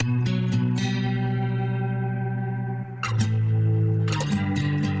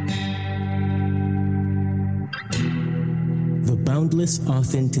Boundless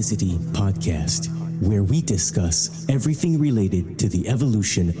Authenticity podcast, where we discuss everything related to the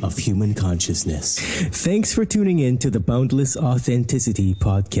evolution of human consciousness. Thanks for tuning in to the Boundless Authenticity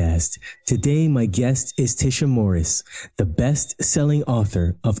podcast. Today, my guest is Tisha Morris, the best-selling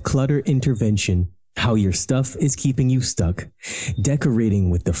author of Clutter Intervention: How Your Stuff is Keeping You Stuck,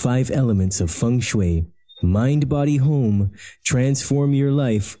 Decorating with the 5 Elements of Feng Shui, Mind, Body, Home, Transform Your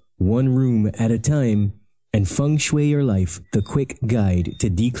Life One Room at a Time, and Feng Shui Your Life, the quick guide to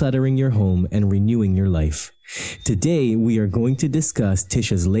decluttering your home and renewing your life. Today, we are going to discuss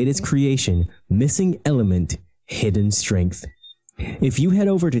Tisha's latest creation, Missing Element, Hidden Strength. If you head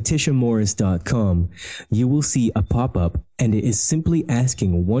over to tishamorris.com, you will see a pop-up, and it is simply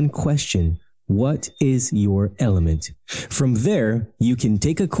asking one question: what is your element? From there, you can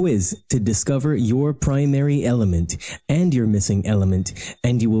take a quiz to discover your primary element and your missing element,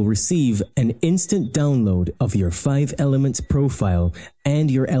 and you will receive an instant download of your 5 elements profile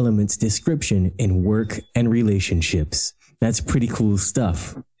and your elements description in work and relationships. That's pretty cool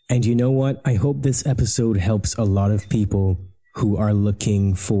stuff. And you know what? I hope this episode helps a lot of people who are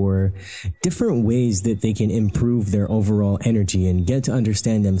looking for different ways that they can improve their overall energy and get to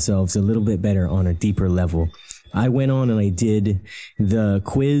understand themselves a little bit better on a deeper level. I went on and I did the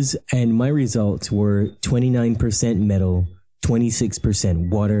quiz, and my results were 29% metal, 26%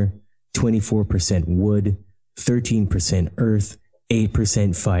 water, 24% wood, 13% earth,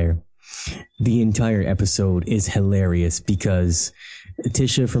 8% fire. The entire episode is hilarious because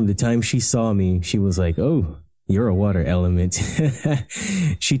Tisha, from the time she saw me, she was like, "Oh, you're a water element."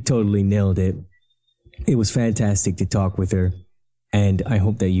 She totally nailed it. It was fantastic to talk with her. And I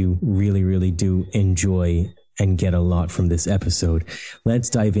hope that you really, really do enjoy and get a lot from this episode. Let's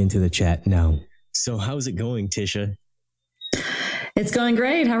dive into the chat now. So how's it going, Tisha? It's going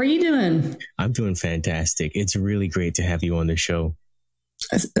great. How are you doing? I'm doing fantastic. It's really great to have you on the show.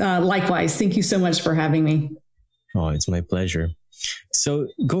 Likewise. Thank you so much for having me. Oh, it's my pleasure. So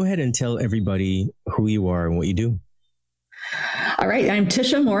go ahead and tell everybody who you are and what you do. All right. I'm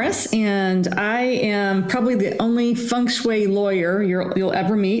Tisha Morris, and I am probably the only Feng Shui lawyer you'll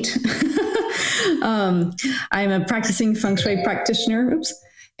ever meet. I'm a practicing Feng Shui practitioner,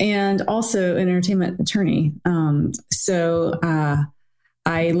 and also an entertainment attorney.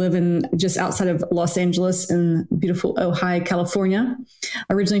 I live in just outside of Los Angeles in beautiful Ojai, California,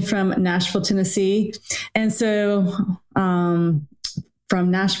 originally from Nashville, Tennessee. And so from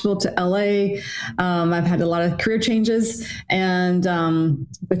Nashville to LA, I've had a lot of career changes. And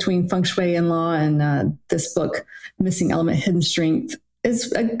between Feng Shui and law and this book, Missing Element, Hidden Strength,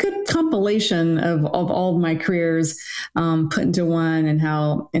 is a good compilation of all of my careers put into one, and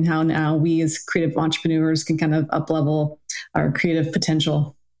how now we as creative entrepreneurs can kind of up-level our creative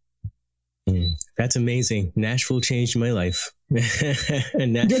potential. That's amazing. Nashville changed my life.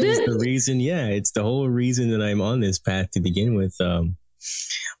 And Nashville's the reason. Yeah, it's the whole reason that I'm on this path to begin with.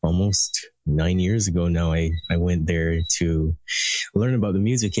 Almost 9 years ago now, I went there to learn about the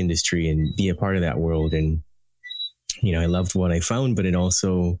music industry and be a part of that world. And you know, I loved what I found, but it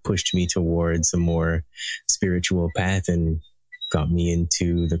also pushed me towards a more spiritual path and got me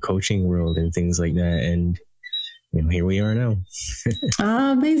into the coaching world and things like that. And, you know, here we are now.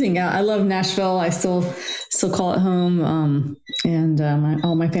 Amazing. I love Nashville. I still call it home.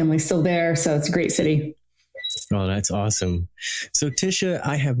 All my family's still there. So it's a great city. Oh, that's awesome. So Tisha,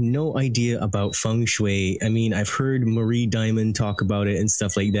 I have no idea about Feng Shui. I mean, I've heard Marie Diamond talk about it and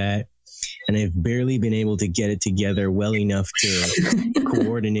stuff like that. And I've barely been able to get it together well enough to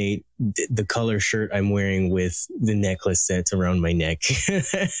coordinate the color shirt I'm wearing with the necklace that's around my neck.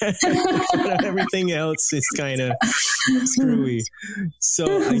 Everything else is kind of screwy.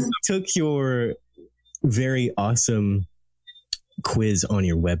 So I took your very awesome quiz on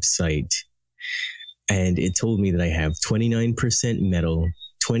your website, and it told me that I have 29% metal,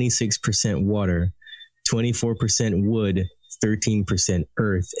 26% water, 24% wood, 13%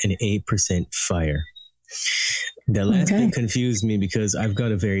 earth, and 8% fire. The last thing confused me because I've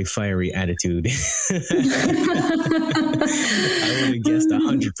got a very fiery attitude. I would have guessed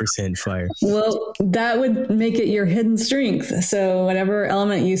 100% fire. Well, that would make it your hidden strength. So whatever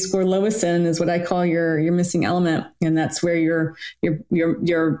element you score lowest in is what I call your missing element, and that's where your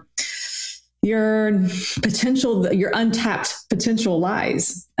potential, your untapped potential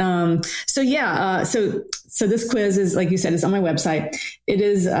lies. So this quiz is, like you said, is on my website. It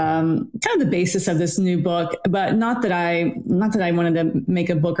is kind of the basis of this new book, but not that I wanted to make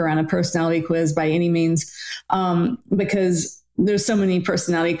a book around a personality quiz by any means, because there's so many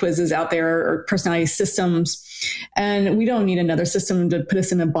personality quizzes out there, or personality systems, and we don't need another system to put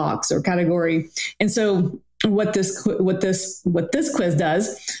us in a box or category. And so what this quiz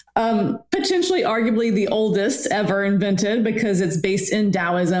does. Potentially, arguably the oldest ever invented, because it's based in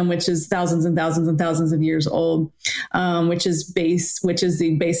Taoism, which is thousands and thousands and thousands of years old, which is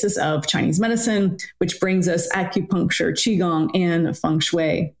the basis of Chinese medicine, which brings us acupuncture, qigong, and feng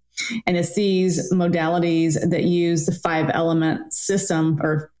shui. And it's these modalities that use the 5-element system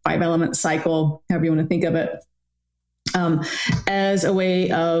or 5-element cycle, however you want to think of it, as a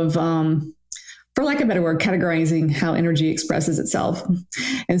way of, for lack of a better word, categorizing how energy expresses itself.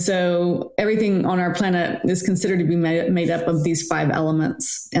 And so everything on our planet is considered to be made up of these 5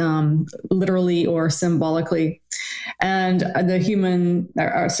 elements, literally or symbolically. And humans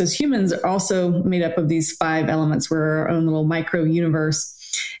are also made up of these 5 elements. We're our own little micro universe.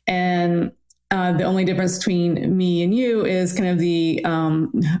 And the only difference between me and you is kind of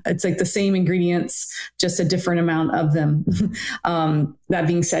it's like the same ingredients, just a different amount of them. That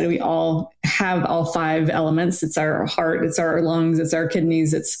being said, we all have all 5 elements. It's our heart, it's our lungs, it's our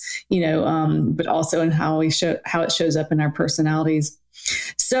kidneys, it's, but also in how it shows up in our personalities.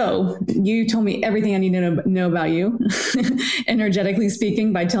 So you told me everything I need to know about you, energetically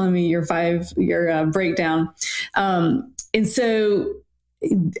speaking, by telling me your breakdown. And so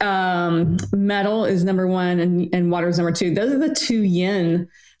metal is number 1 and water is number 2. Those are the 2 yin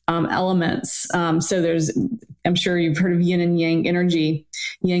elements. So I'm sure you've heard of yin and yang energy.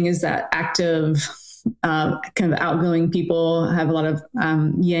 Yang is that active, kind of outgoing people have a lot of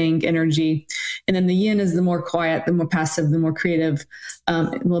yang energy. And then the yin is the more quiet, the more passive, the more creative, a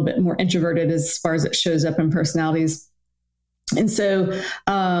little bit more introverted as far as it shows up in personalities. And so,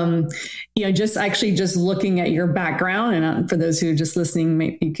 just looking at your background, and for those who are just listening,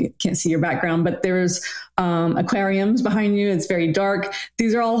 maybe you can't see your background, but there's aquariums behind you. It's very dark.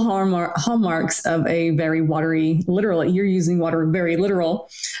 These are all hallmarks of a very watery, literal. You're using water very literal,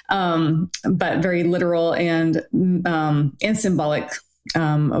 but very literal and symbolic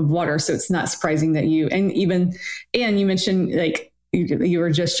of water. So it's not surprising that you mentioned like, you were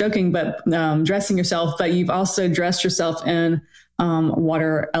just joking, but dressing yourself, but you've also dressed yourself in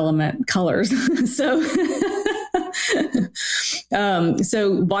water element colors. So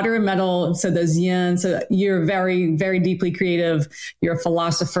water and metal, so those yin, so you're very, very deeply creative. You're a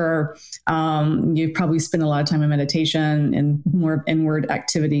philosopher. You probably spend a lot of time in meditation and more inward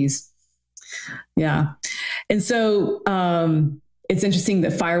activities. Yeah. And so it's interesting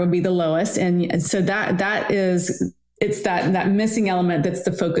that fire would be the lowest. And so it's that missing element that's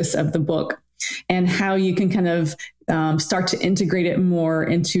the focus of the book, and how you can kind of start to integrate it more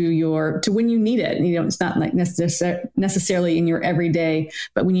to when you need it. It's not like necessarily in your everyday,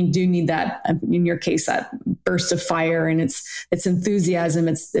 but when you do need that, in your case, that burst of fire, and it's enthusiasm.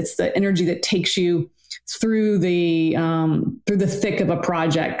 It's the energy that takes you through the thick of a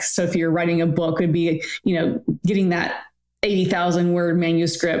project. So if you're writing a book, it'd be, getting that 80,000 word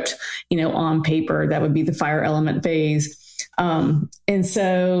manuscript, on paper. That would be the fire element phase. And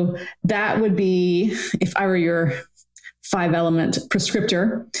so that would be, if I were your 5-element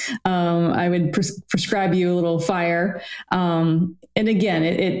prescriptor, I would prescribe you a little fire. And again,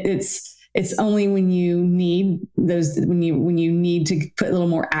 it's only when you need when you need to put a little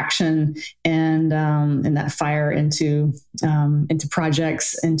more action and that fire into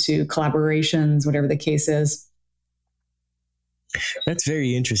projects, into collaborations, whatever the case is. That's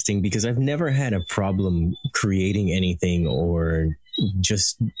very interesting, because I've never had a problem creating anything or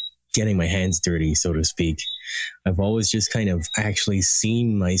just getting my hands dirty, so to speak. I've always just kind of actually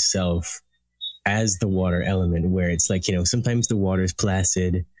seen myself as the water element, where it's like, sometimes the water's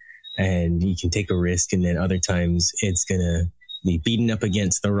placid and you can take a risk, and then other times it's going to be beaten up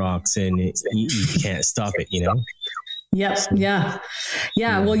against the rocks and you can't stop it, Yep.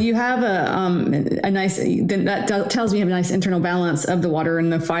 Yeah. Well, you have a nice, that tells me you have a nice internal balance of the water and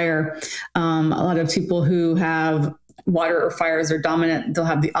the fire. A lot of people who have water or fire as their dominant, they'll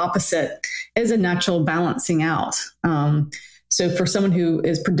have the opposite as a natural balancing out. So for someone who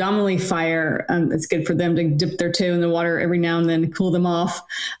is predominantly fire, it's good for them to dip their toe in the water every now and then, cool them off.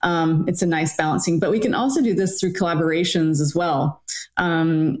 It's a nice balancing, but we can also do this through collaborations as well.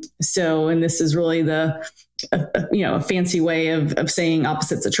 And this is really a fancy way of saying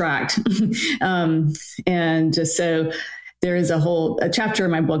opposites attract. And just so there is a chapter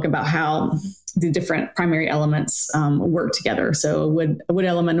in my book about how the different primary elements work together. So a wood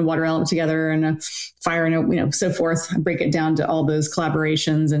element and water element together, and a fire and so forth. I break it down to all those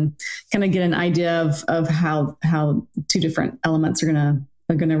collaborations and kind of get an idea of how 2 different elements are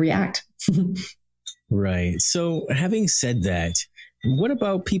gonna react. Right. So having said that, what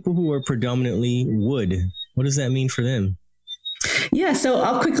about people who are predominantly wood? What does that mean for them? Yeah, so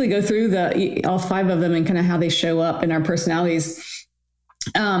I'll quickly go through all 5 of them and kind of how they show up in our personalities.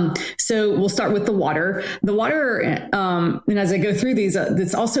 So we'll start with the water. The water, and as I go through these,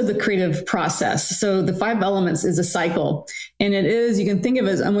 it's also the creative process. So the 5 elements is a cycle, and you can think of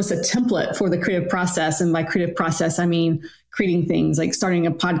it as almost a template for the creative process. And by creative process, I mean creating things like starting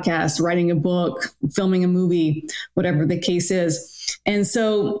a podcast, writing a book, filming a movie, whatever the case is. And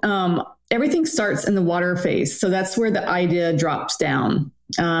so everything starts in the water phase. So that's where the idea drops down.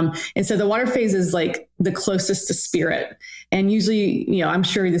 And so the water phase is like the closest to spirit. And usually, I'm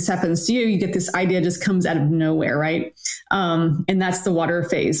sure this happens to you. You get this idea just comes out of nowhere, right? And that's the water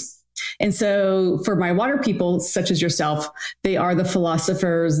phase. And so for my water people, such as yourself, they are the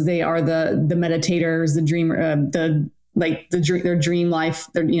philosophers. They are the meditators, the dreamer, their dream life,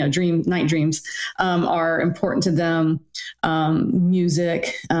 their night dreams are important to them.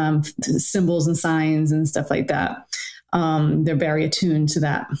 Music, symbols and signs and stuff like that. They're very attuned to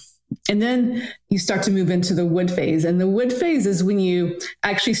that. And then you start to move into the wood phase. And the wood phase is when you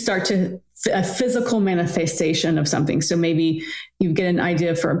actually start to a physical manifestation of something. So maybe you get an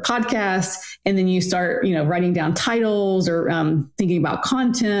idea for a podcast and then you start, writing down titles or thinking about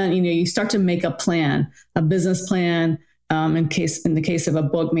content. You start to make a plan, a business plan. In the case of a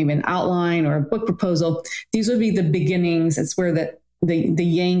book, maybe an outline or a book proposal. These would be the beginnings. It's where the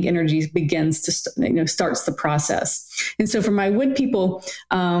yang energy begins to starts the process. And so for my wood people,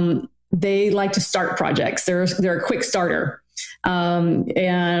 they like to start projects. They're a quick starter.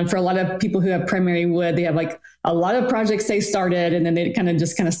 And for a lot of people who have primary wood, they have like a lot of projects they started and then it kind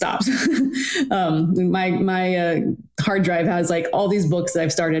of stops. My hard drive has like all these books that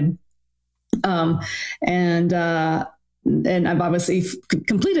I've started. And I've obviously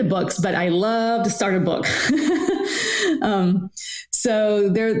completed books, but I love to start a book. So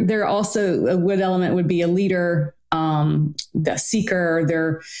they're also a wood element would be a leader, the seeker.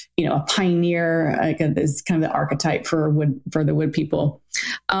 They're a pioneer. Is kind of the archetype for the wood people.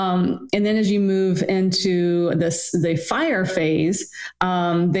 And then as you move into the fire phase,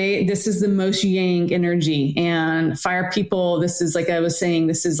 this is the most yang energy, and fire people. This is like I was saying.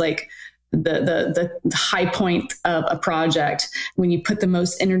 This is like the high point of a project when you put the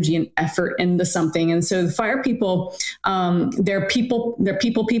most energy and effort into something. And so the fire people, they're people.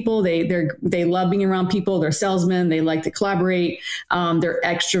 They love being around people. They're salesmen. They like to collaborate. They're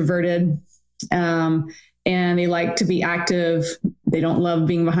extroverted. And they like to be active. They don't love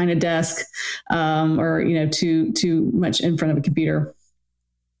being behind a desk, or, too much in front of a computer.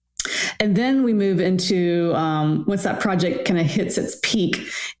 And then we move into once that project kind of hits its peak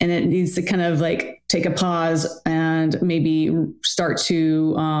and it needs to kind of like take a pause and maybe start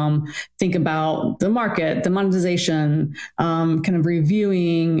to think about the market, the monetization, kind of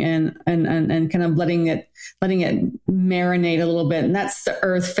reviewing and kind of letting it marinate a little bit. And that's the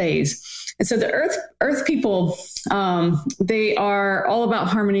earth phase. And so the earth people, they are all about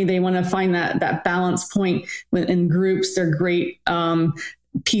harmony. They want to find that balance point in groups. They're great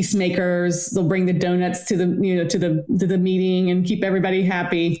peacemakers. They'll bring the donuts to the meeting and keep everybody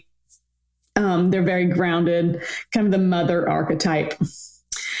happy. They're very grounded, kind of the mother archetype.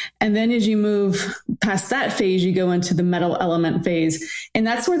 And then as you move past that phase, you go into the metal element phase. And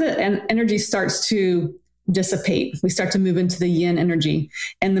that's where the energy starts to dissipate. We start to move into the yin energy.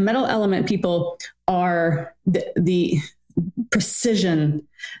 And the metal element people are the precision,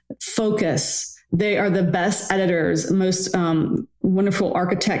 focus. They are the best editors, most wonderful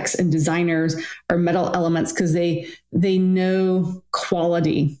architects and designers are metal elements because they know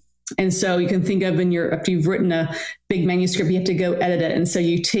quality. And so you can think of after you've written a big manuscript, you have to go edit it. And so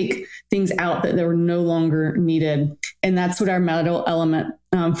you take things out that are no longer needed. And that's what our metal element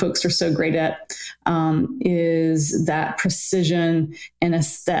folks are so great at, is that precision and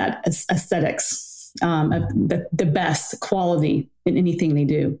aesthetics, the best quality in anything they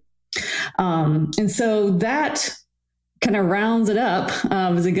do. And so that kind of rounds it up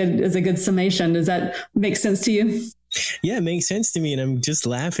as a good summation. Does that make sense to you? Yeah, it makes sense to me. And I'm just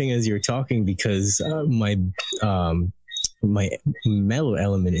laughing as you're talking because my metal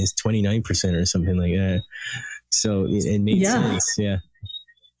element is 29% or something like that. So it made sense. Yeah.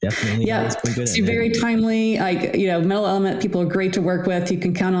 Definitely. Yeah. So very timely, metal element people are great to work with. You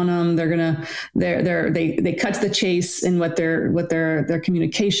can count on them. They cut to the chase in what their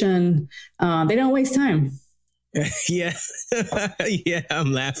communication. They don't waste time. Yeah. Yeah.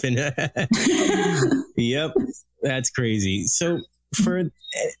 I'm laughing. Yep. That's crazy. So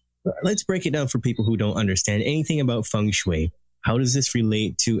let's break it down for people who don't understand anything about Feng Shui. How does this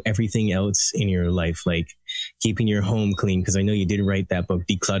relate to everything else in your life, like keeping your home clean? Because I know you did write that book,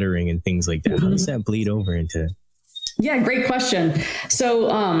 decluttering and things like that. Mm-hmm. How does that bleed over into Yeah, great question.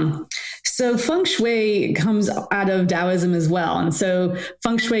 So Feng Shui comes out of Taoism as well, and so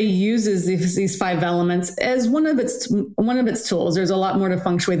Feng Shui uses these five elements as one of its tools. There's a lot more to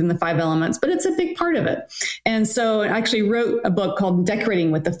Feng Shui than the five elements, but it's a big part of it. And so I actually wrote a book called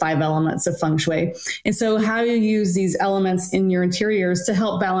Decorating with the Five Elements of Feng Shui. And so how you use these elements in your interiors to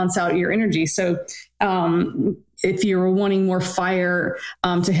help balance out your energy. So if you're wanting more fire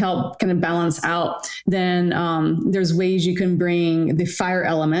to help kind of balance out, then there's ways you can bring the fire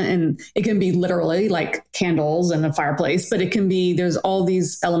element, and it can be literally like candles and a fireplace, but it can be, there's all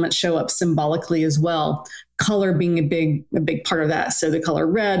these elements show up symbolically as well. Color being a big part of that. So the color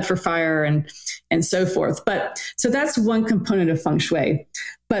red for fire and so forth. But so that's one component of Feng Shui.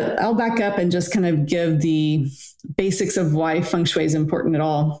 But I'll back up and just kind of give the basics of why Feng Shui is important at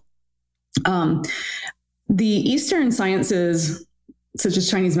all. The Eastern sciences, such as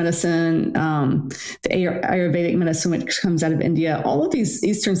Chinese medicine, the Ayurvedic medicine, which comes out of India, all of these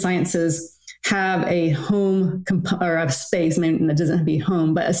Eastern sciences have a home or a space. I mean, it doesn't have to be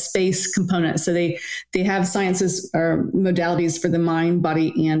home, but a space component. So they have sciences or modalities for the mind,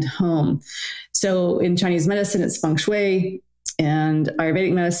 body, and home. So in Chinese medicine, it's Feng Shui, and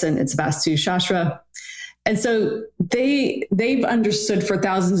Ayurvedic medicine, it's Vastu Shastra. And so they've understood for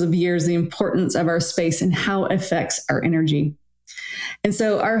thousands of years the importance of our space and how it affects our energy. And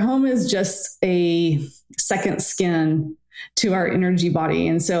so our home is just a second skin to our energy body.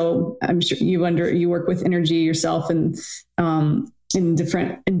 And so I'm sure you work with energy yourself and in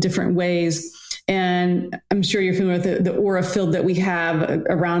different ways. And I'm sure you're familiar with the aura field that we have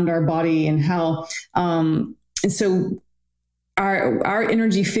around our body and how and so our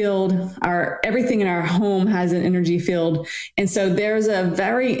energy field, everything in our home has an energy field. And so there's a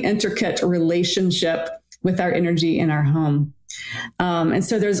very intricate relationship with our energy in our home. And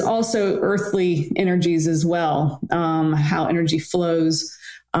so there's also earthly energies as well, how energy flows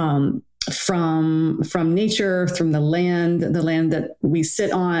from nature, from the land that we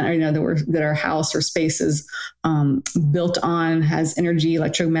sit on, or that our house or space is built on has energy,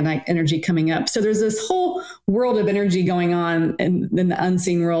 electromagnetic energy coming up. So there's this whole world of energy going on in the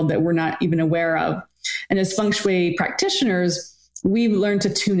unseen world that we're not even aware of. And as Feng Shui practitioners, we've learned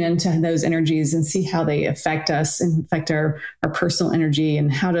to tune into those energies and see how they affect us and affect our personal energy,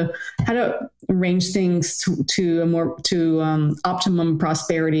 and how to arrange things to optimum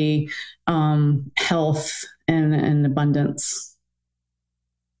prosperity, health, and abundance.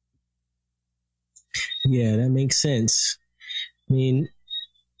 Yeah, that makes sense. I mean,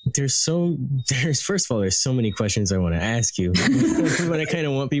 there's first of all, there's so many questions I want to ask you, but I kind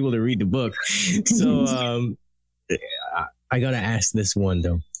of want people to read the book. So, I got to ask this one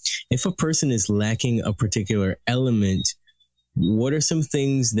though. If a person is lacking a particular element, what are some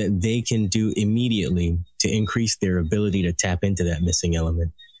things that they can do immediately to increase their ability to tap into that missing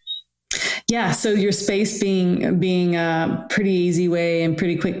element? Yeah. So your space being a pretty easy way and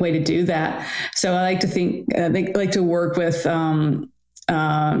pretty quick way to do that. So I like to think, like to work with,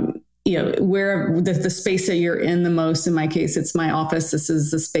 where the space that you're in the most. In my case, it's my office. This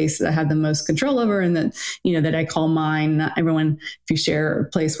is the space that I have the most control over, and that I call mine. Not everyone, if you share a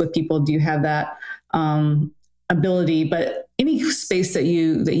place with people, do you have that ability? But any space that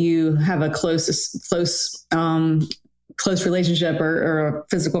you have a close relationship or a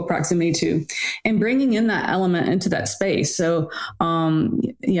physical proximity to, and bringing in that element into that space. So,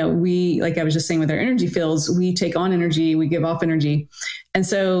 we, like I was just saying with our energy fields, we take on energy, we give off energy. And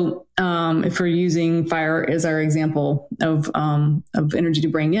so, if we're using fire as our example of energy to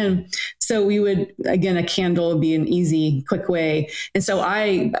bring in, so we would, again, a candle would be an easy, quick way. And so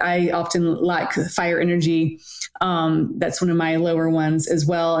I often lack fire energy. That's one of my lower ones as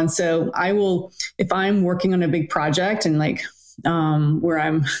well. And so I will, if I'm working on a big project and where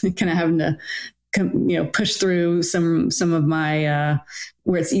I'm kind of having to, push through some of my,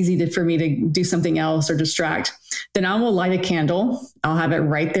 where it's easy for me to do something else or distract, then I will light a candle. I'll have it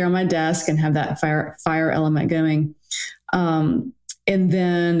right there on my desk and have that fire element going. And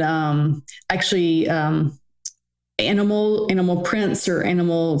then, animal prints or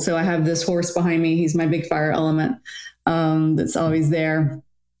animal. So I have this horse behind me. He's my big fire element, that's always there.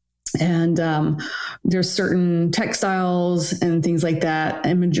 And there's certain textiles and things like that,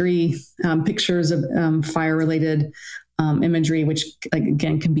 imagery, pictures of fire-related imagery, which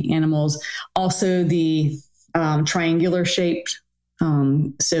again can be animals. Also, the triangular shaped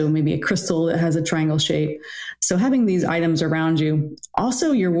So maybe a crystal that has a triangle shape. So having these items around you,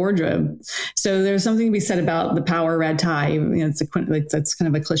 also your wardrobe. So there's something to be said about the power red tie. It's that's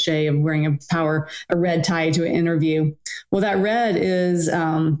kind of a cliche of wearing a red tie to an interview. Well, that red is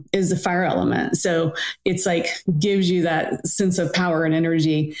the fire element. So it's like gives you that sense of power and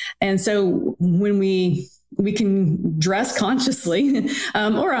energy. And so when we can dress consciously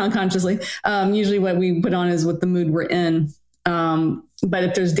or unconsciously. Usually what we put on is what the mood we're in. But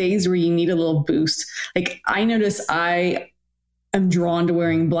if there's days where you need a little boost, like I notice I am drawn to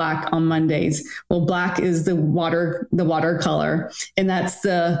wearing black on Mondays. Well, black is the water color, and that's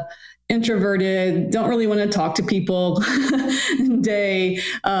the introverted, don't really want to talk to people day.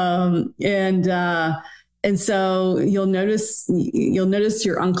 And so you'll notice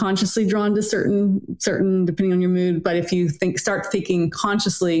you're unconsciously drawn to certain, depending on your mood. But if you start thinking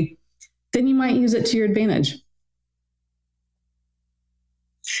consciously, then you might use it to your advantage.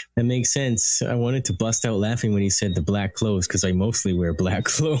 That makes sense. I wanted to bust out laughing when you said the black clothes, because I mostly wear black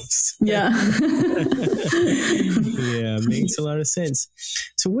clothes. Yeah. Yeah, makes a lot of sense.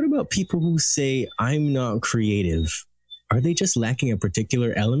 So what about people who say, I'm not creative? Are they just lacking a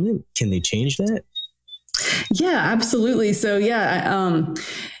particular element? Can they change that? Yeah, absolutely. So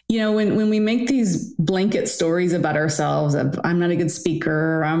when we make these blanket stories about ourselves of I'm not a good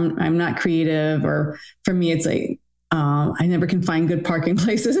speaker, I'm not creative, or for me, it's like, I never can find good parking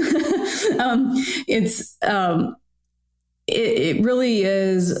places. It really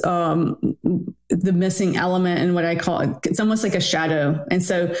is the missing element in what I call it. It's almost like a shadow. And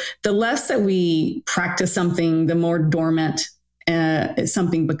so the less that we practice something, the more dormant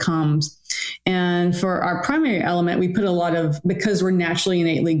something becomes. And for our primary element, we put a lot of, because we're naturally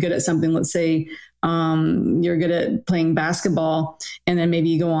innately good at something. Let's say you're good at playing basketball, and then maybe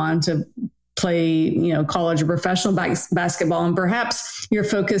you go on to play, college or professional basketball, and perhaps your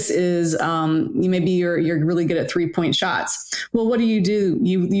focus is you're really good at 3-point shots. Well, what do?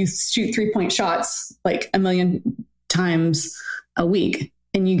 You shoot 3-point shots like 1 million times a week,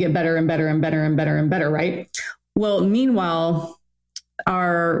 and you get better and better and better and better and better, right? Well, meanwhile,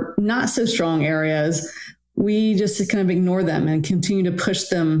 our not so strong areas, we just kind of ignore them and continue to push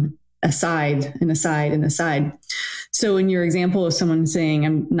them aside and aside and aside. So in your example of someone saying,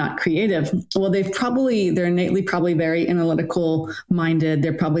 I'm not creative, well, they're innately probably very analytical minded.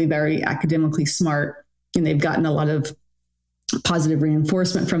 They're probably very academically smart, and they've gotten a lot of positive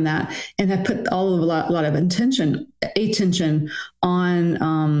reinforcement from that, and have put a lot of attention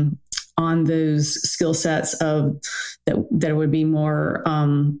on those skill sets that would be more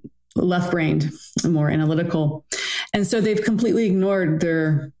left-brained, more analytical. And so they've completely ignored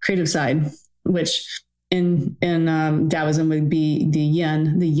their creative side, which in Taoism would be the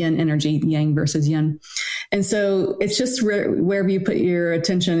yin energy, yang versus yin. And so it's just wherever you put your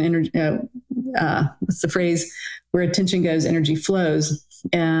attention, energy, what's the phrase? Where attention goes, energy flows.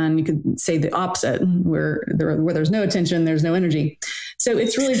 And you could say the opposite, where there's no attention, there's no energy. So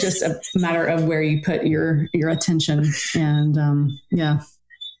it's really just a matter of where you put your attention. And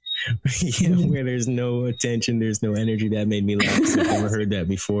where there's no attention, there's no energy. That made me laugh. I've never heard that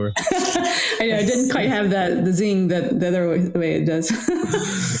before. I know, I didn't quite have the zing that the other way it does.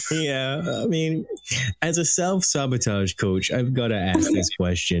 Yeah, I mean, as a self-sabotage coach, I've got to ask this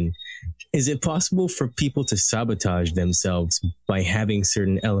question. Is it possible for people to sabotage themselves by having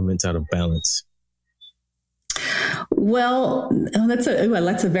certain elements out of balance? Well, that's a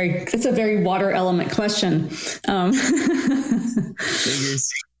very water element question. Figures.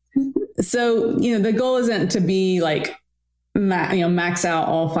 So, the goal isn't to be like, max out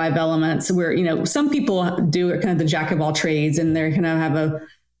all 5 elements, where, some people do it kind of the jack of all trades, and they're going to have a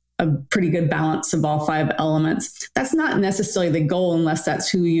pretty good balance of all 5 elements. That's not necessarily the goal unless that's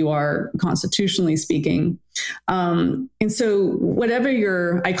who you are constitutionally speaking. And so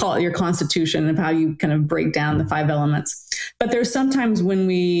whatever I call it your constitution of how you kind of break down the 5 elements. But there's sometimes when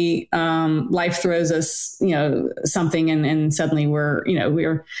life throws us, something and suddenly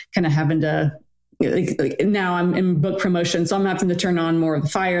we're kind of having to, like now I'm in book promotion, so I'm having to turn on more of the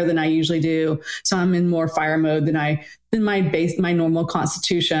fire than I usually do. So I'm in more fire mode than my normal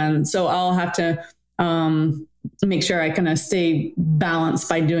constitution. So I'll have to make sure I kind of stay balanced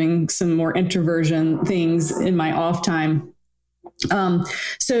by doing some more introversion things in my off time.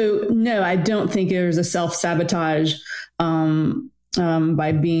 So no, I don't think there's a self-sabotage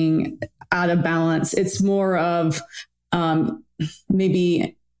by being out of balance. It's more of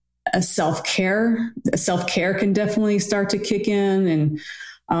maybe a self-care. Self-care can definitely start to kick in, and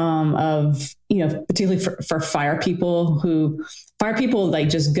particularly for fire people who fire people like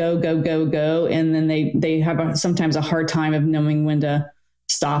just go, go, go, go. And then they have sometimes a hard time of knowing when to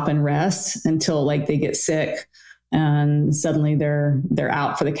stop and rest until like they get sick and suddenly they're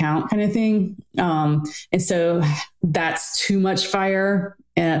out for the count kind of thing. And so that's too much fire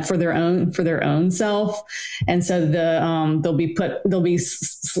for their own self. And so they'll be put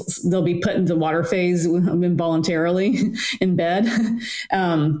into water phase involuntarily in bed.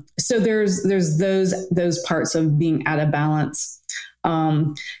 So there's those parts of being out of balance.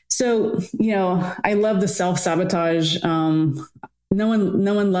 So, I love the self-sabotage. No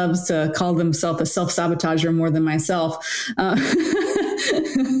one loves to call themselves a self-sabotager more than myself. But,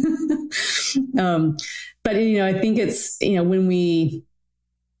 I think it's, when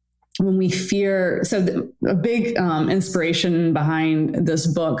we fear, so a big inspiration behind this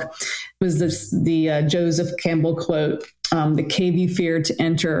book was the Joseph Campbell quote, "The cave you fear to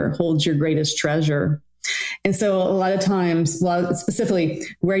enter holds your greatest treasure." And so a lot of times, specifically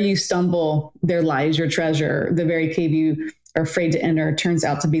where you stumble, there lies your treasure. The very cave you are afraid to enter turns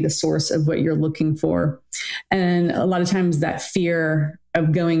out to be the source of what you're looking for. And a lot of times that fear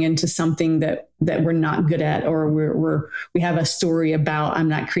of going into something that we're not good at, or we have a story about, I'm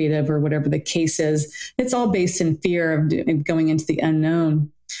not creative, or whatever the case is, it's all based in fear of going into the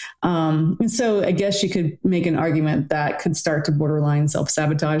unknown. And so I guess you could make an argument that could start to borderline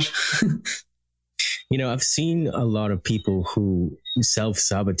self-sabotage. I've seen a lot of people who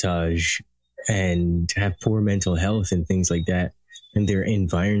self-sabotage and have poor mental health and things like that, and their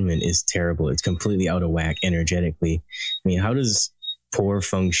environment is terrible. It's completely out of whack energetically. I mean, how does poor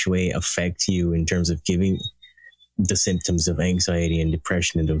feng shui affect you in terms of giving the symptoms of anxiety and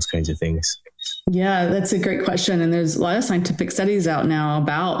depression and those kinds of things? Yeah, that's a great question. And there's a lot of scientific studies out now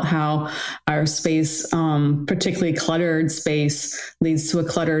about how our space, particularly cluttered space, leads to a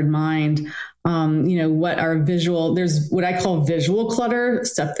cluttered mind. What our there's what I call visual clutter,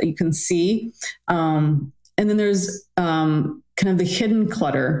 stuff that you can see. And then there's kind of the hidden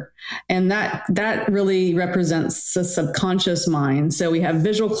clutter. And that really represents the subconscious mind. So we have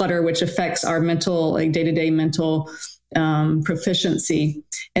visual clutter, which affects our mental, like day-to-day mental proficiency.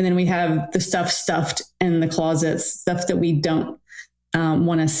 And then we have the stuff stuffed in the closets, stuff that we don't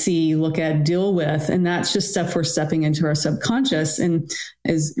want to see, look at, deal with. And that's just stuff we're stepping into our subconscious. And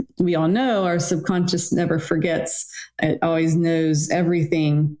as we all know, our subconscious never forgets. It always knows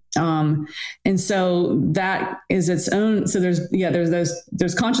everything. And so that is its own. So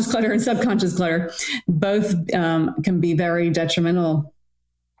there's conscious clutter and subconscious clutter. Both can be very detrimental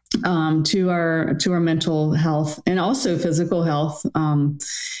to our mental health and also physical health.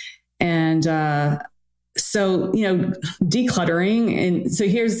 So, decluttering. And so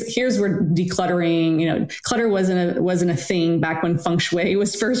here's where decluttering, clutter wasn't a thing back when feng shui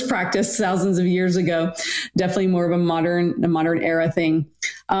was first practiced thousands of years ago. Definitely more of a modern era thing.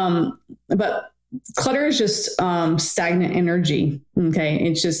 But clutter is just stagnant energy. Okay.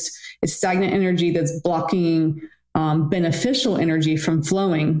 It's stagnant energy that's blocking beneficial energy from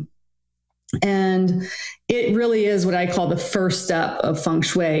flowing. And it really is what I call the first step of feng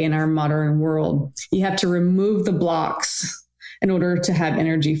shui in our modern world. You have to remove the blocks in order to have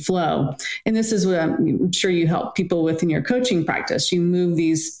energy flow. And this is what I'm sure you help people with in your coaching practice. You move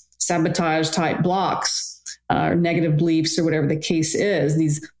these sabotage type blocks or negative beliefs or whatever the case is,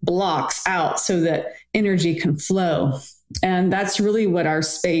 these blocks out so that energy can flow. And that's really what our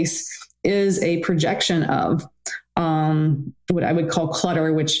space is a projection of, what I would call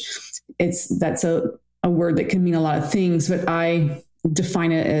clutter, which that's a word that can mean a lot of things, but I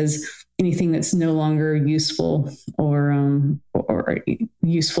define it as anything that's no longer useful or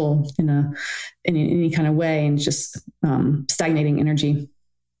useful in any kind of way, and just stagnating energy.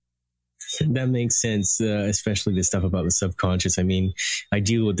 That makes sense, especially the stuff about the subconscious. I mean, I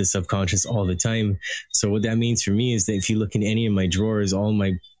deal with the subconscious all the time. So what that means for me is that if you look in any of my drawers, all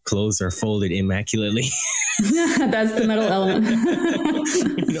my clothes are folded immaculately. That's the middle element.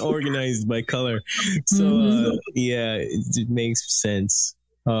 And organized by color. So, it makes sense.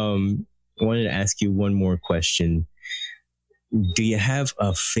 I wanted to ask you one more question. Do you have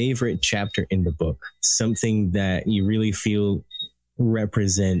a favorite chapter in the book? Something that you really feel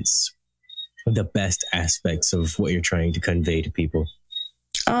represents the best aspects of what you're trying to convey to people?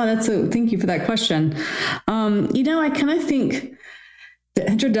 Oh, thank you for that question. I kind of think the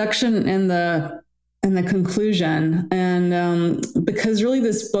introduction and the conclusion, and because really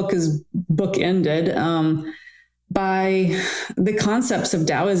this book is bookended by the concepts of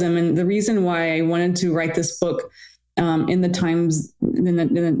Taoism, and the reason why I wanted to write this book in the times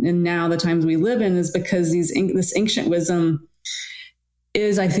and now the times we live in is because this ancient wisdom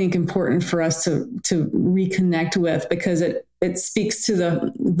is, I think, important for us to reconnect with, because it it speaks to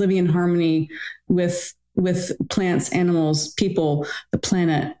the living in harmony with plants, animals, people, the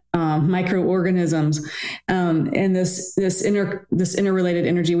planet, microorganisms, and this interrelated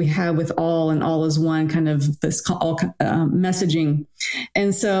energy we have with all, and all is one, kind of this all messaging.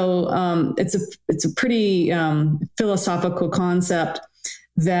 And so it's a pretty philosophical concept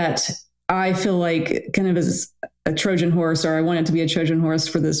that I feel like kind of is a Trojan horse, or I want it to be a Trojan horse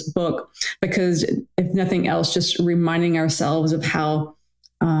for this book, because if nothing else, just reminding ourselves of how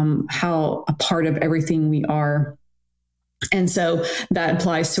a part of everything we are. And so that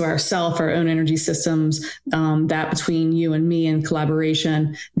applies to ourself, our own energy systems, that between you and me in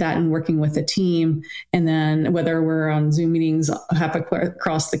collaboration, that in working with a team, and then whether we're on Zoom meetings half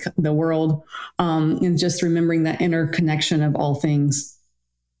across the world, and just remembering that interconnection of all things.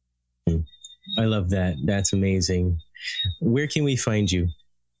 I love that. That's amazing. Where can we find you?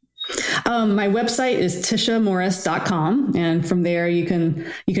 My website is tishamorris.com. And from there, you can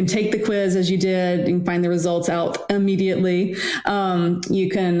take the quiz as you did. You can find the results out immediately. You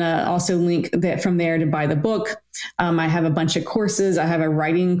can also link that from there to buy the book. I have a bunch of courses. I have a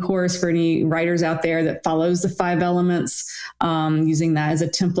writing course for any writers out there that follows the 5 elements, using that as a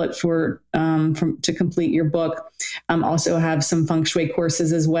template to complete your book. Also have some Feng Shui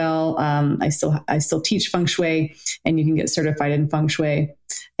courses as well. I still teach Feng Shui, and you can get certified in Feng Shui.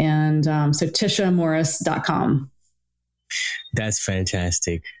 And so tishamorris.com. That's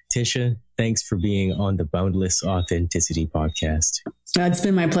fantastic. Tisha, thanks for being on the Boundless Authenticity podcast. It's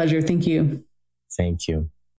been my pleasure. Thank you. Thank you.